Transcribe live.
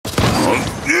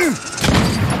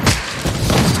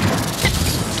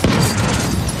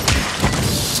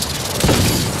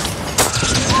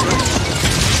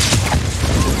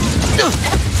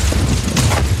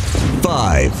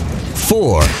Five,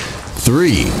 4,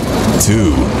 3,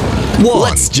 2, 1.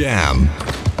 Let's jam.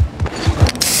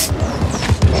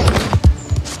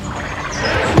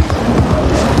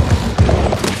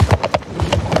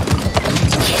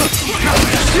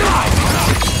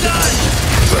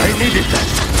 I needed that.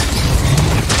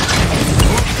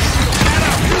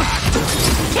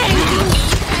 Stay away.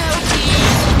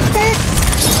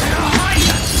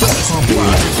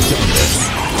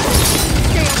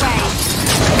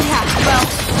 Yeah, well,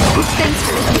 thanks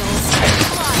for the heals.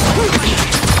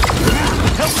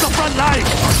 Help the front line.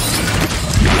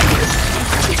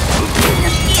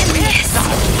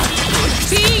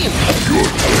 Team!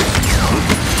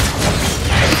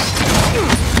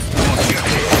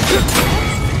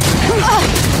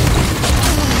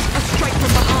 A strike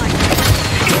from behind.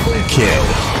 Double kill.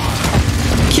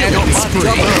 Killing spree.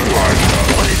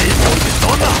 But it is focused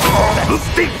on the heart that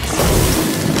stinks.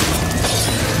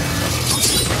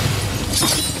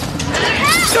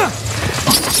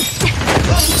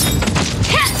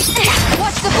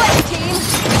 Watch the blade, team!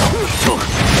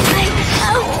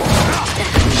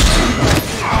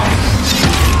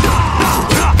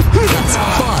 That's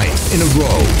 5 in a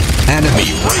row. Enemy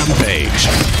rampage.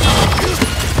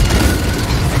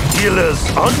 Healers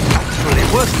aren't actually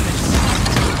worthless.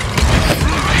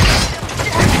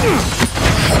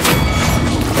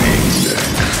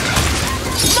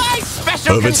 My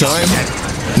special Overtime?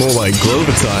 More like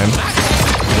Grover time.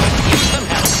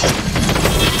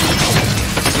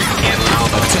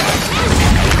 Attack.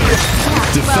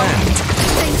 Defend.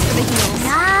 Thanks for the heals.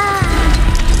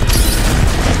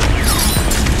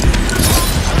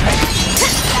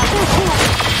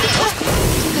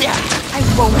 I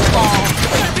won't fall.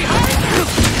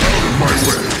 My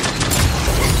way.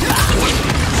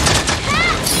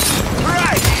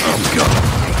 Right. I'm gone.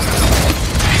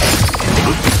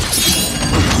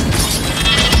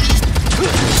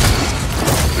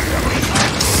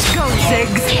 Go,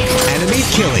 Ziggs. Enemy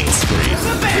killing spree.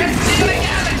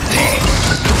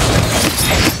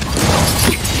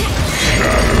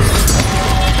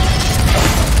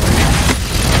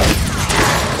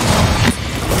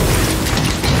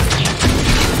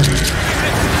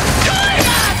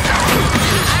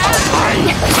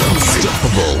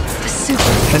 Unstoppable.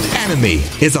 An enemy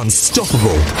is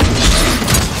unstoppable.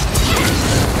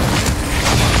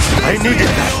 I needed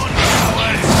that.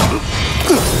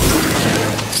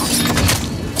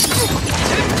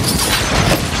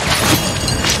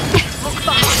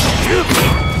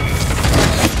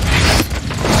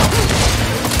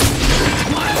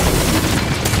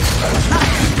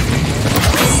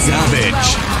 Savage.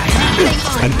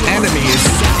 An enemy is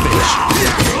savage.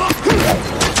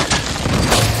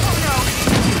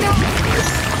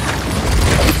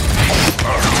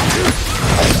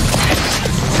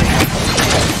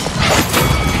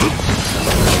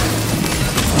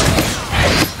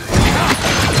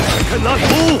 Cannot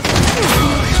move.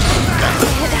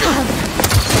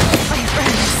 My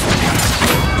friends.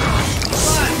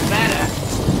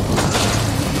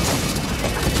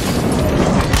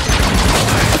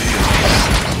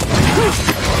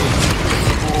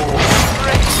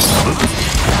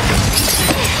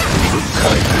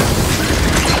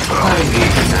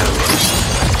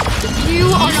 You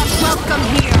are not welcome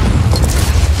here.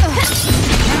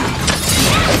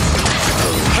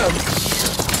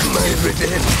 My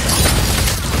revenge.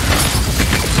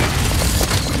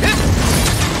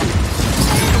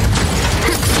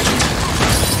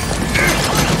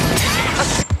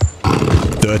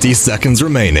 30 seconds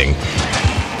remaining.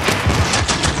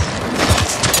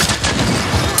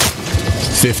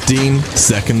 15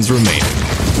 seconds remaining.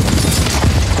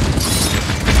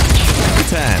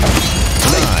 10,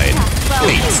 9,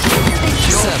 8,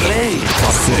 7,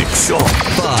 6,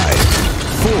 5,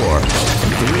 4,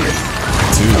 3,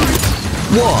 2,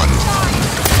 1.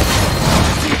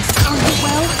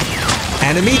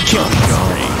 Enemy killing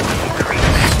spree.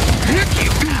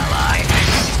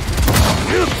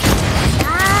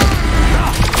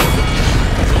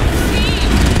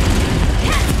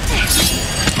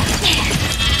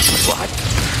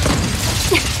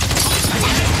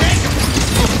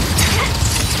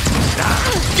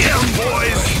 Get 'em,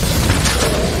 boys!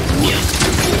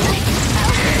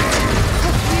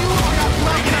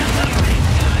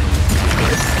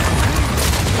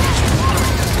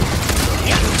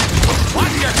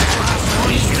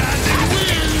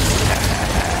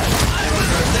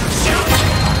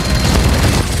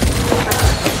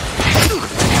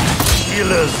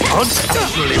 Healers aren't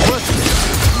actually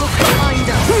worthless. Look behind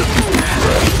us.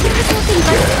 There's nothing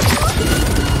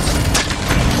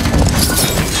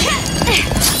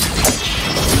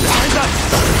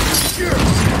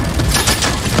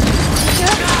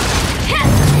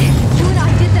You and I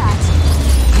did that.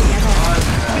 Together.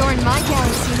 You're in my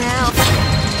galaxy now.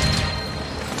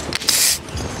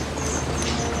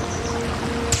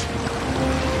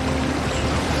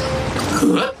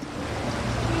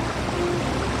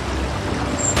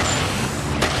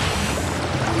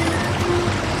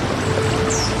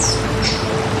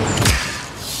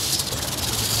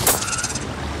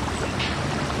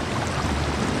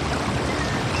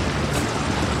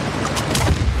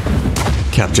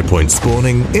 Capture point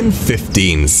spawning in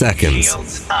 15 seconds.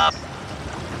 Shields up.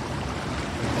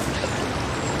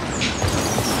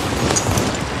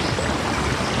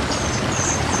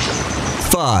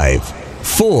 5,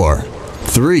 4,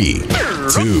 3,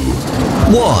 2,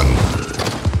 1.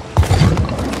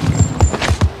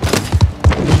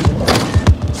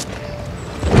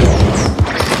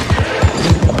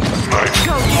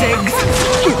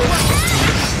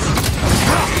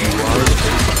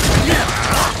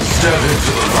 Step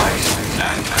into the light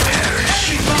and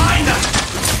perish. Behind us!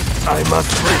 I must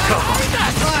recover.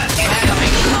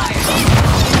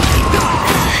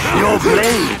 Your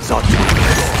blades are too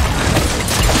short.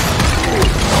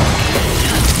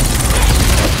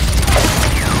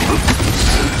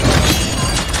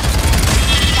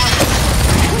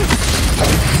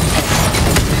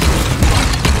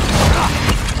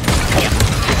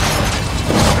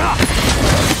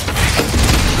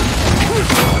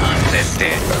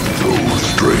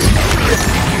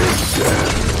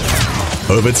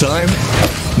 Overtime?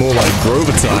 More like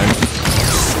Grover time.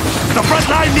 The front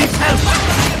line needs help!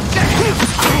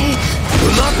 Do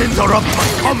not interrupt my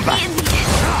combat!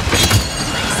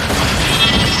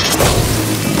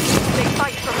 They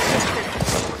fight from a distance.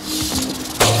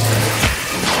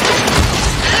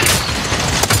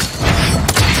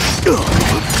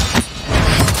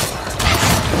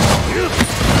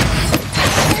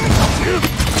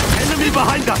 Enemy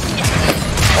behind us!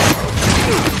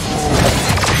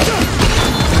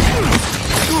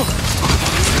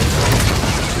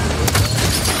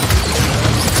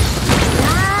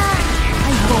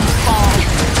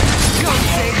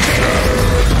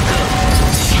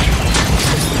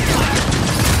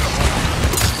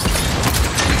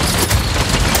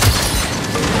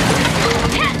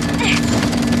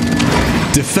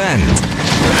 Defend.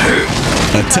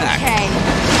 Attack. Okay,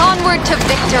 onward to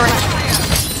victory.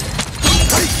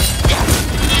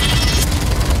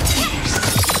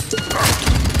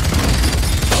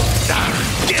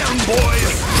 Down,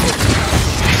 boys!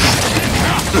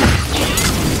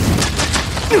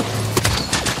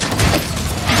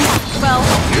 Well,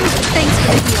 thanks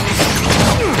for the heals.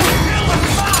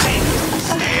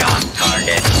 Stay on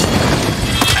target.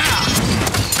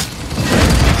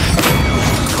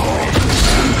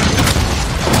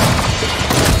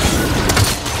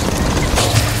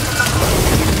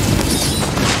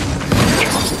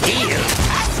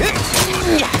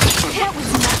 That was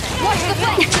nothing. What's the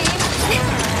fight, team?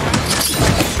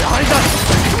 Behind us!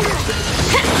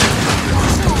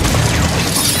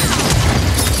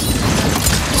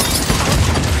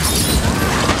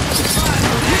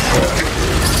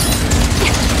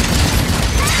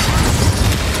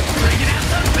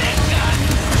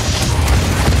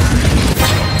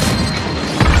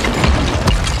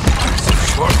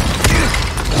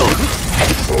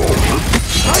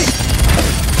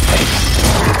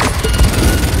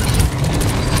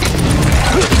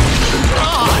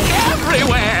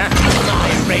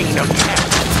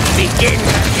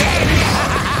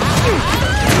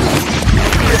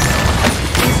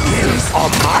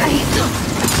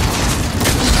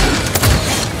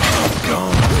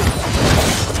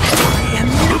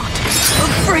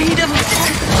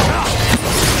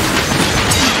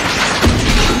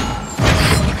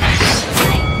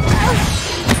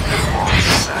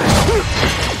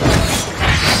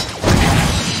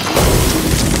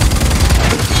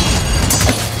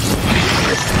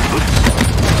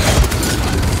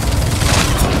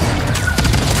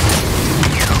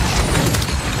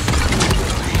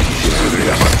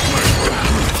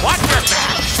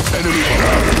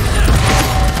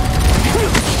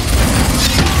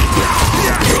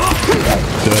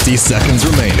 30 seconds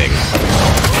remaining.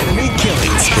 Enemy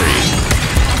killing spree.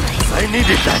 I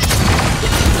needed that.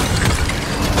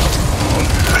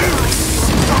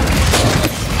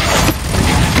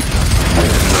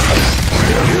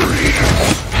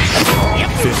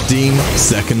 15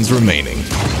 seconds remaining.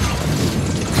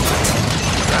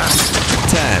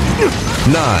 10,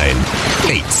 9,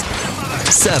 8,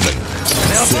 7,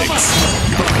 6,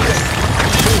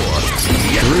 5,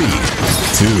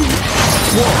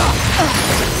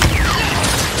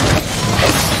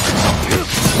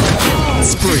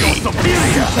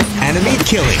 Enemy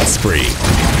killing spree.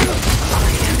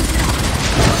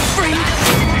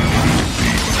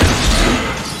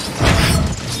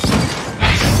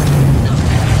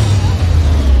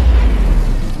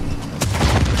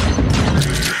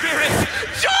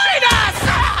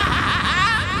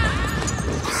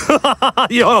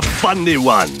 You're a funny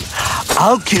one.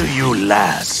 I'll kill you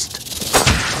last.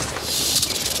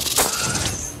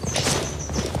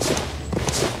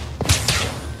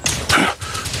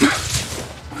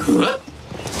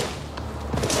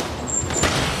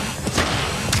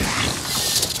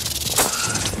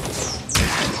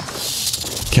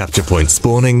 Capture point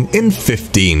spawning in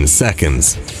 15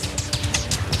 seconds.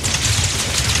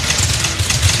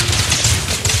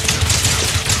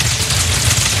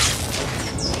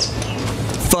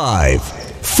 Five,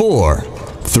 4,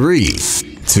 3,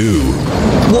 2,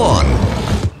 1.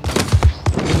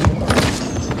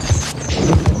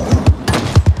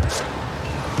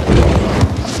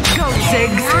 Go,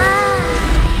 Ziggs!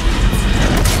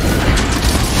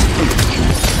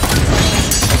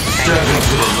 Step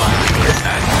into the light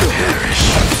and perish.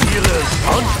 Healers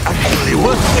aren't actually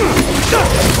worth it.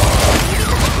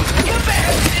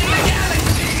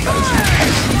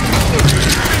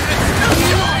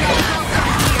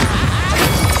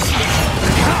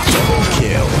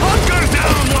 Kill. Hunker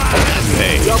down, lad!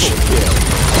 Page. Double kill.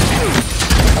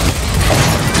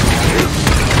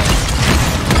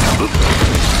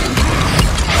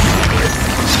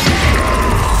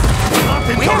 Not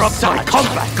interrupt my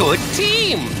combat. Good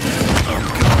team.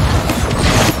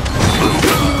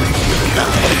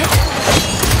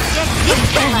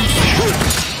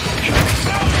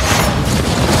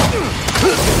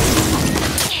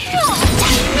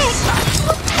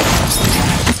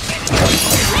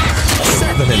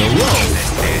 Seven in a row.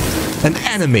 An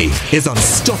enemy is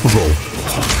unstoppable.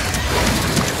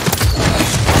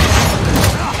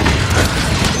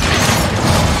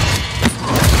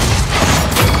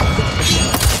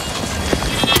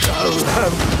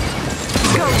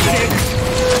 Go, Ziggs!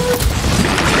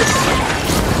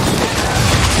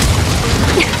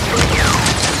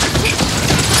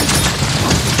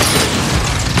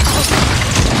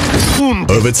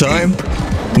 Overtime?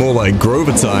 More like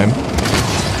Grover time.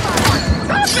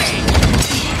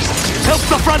 Help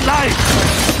the front line!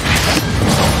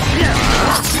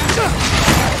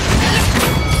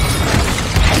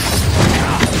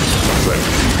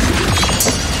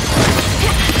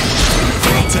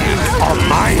 On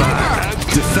mine!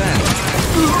 Defend.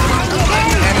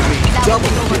 Enemy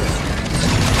double kill.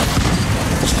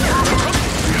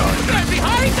 They're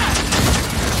behind us.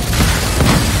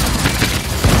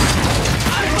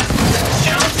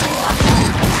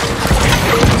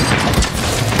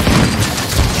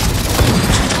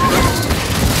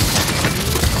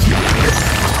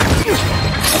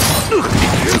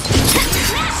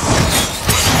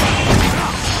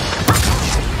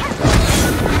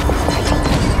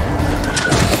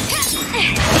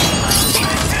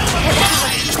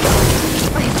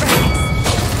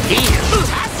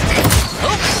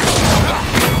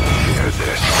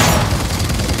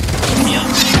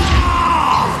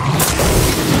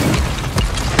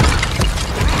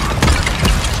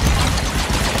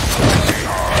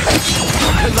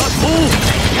 Cannot move!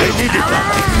 They need it back!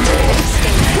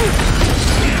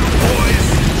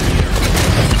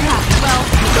 Well,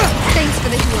 thanks for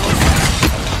the heals.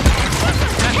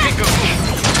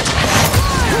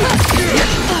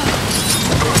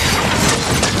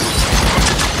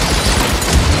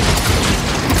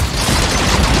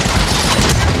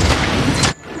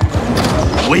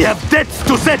 We have debts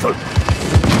to settle!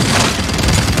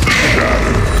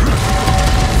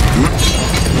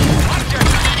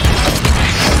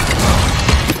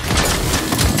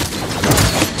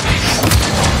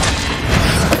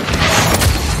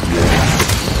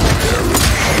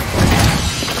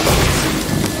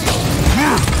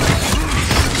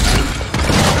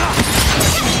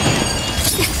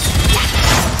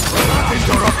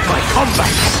 Interrupt my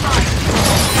combat!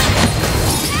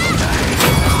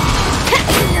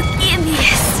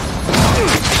 Envious.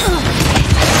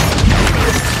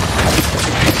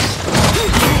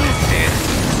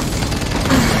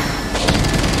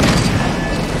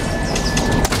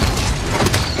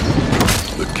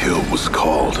 The kill was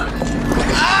called.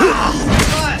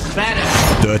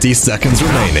 30 seconds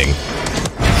remaining.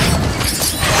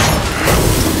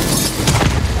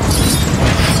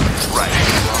 Right.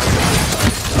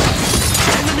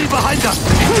 Enemy behind us!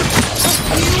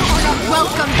 You are not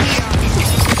welcome here.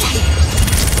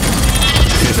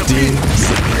 15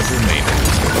 seconds remaining.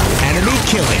 Enemy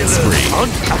killing spree.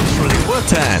 Aren't actually worth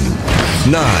 10,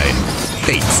 9,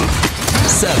 8,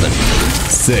 7,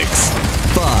 6,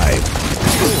 5,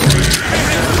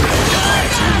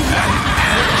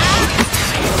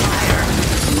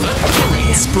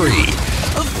 Spree.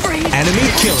 Enemy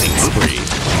killing spree.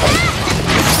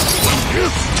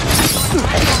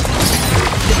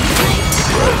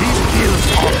 These kills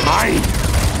are mine.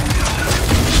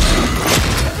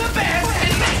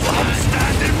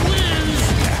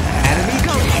 Enemy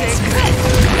killing spree.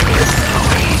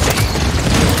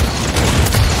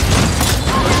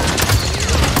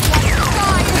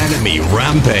 Enemy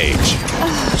rampage.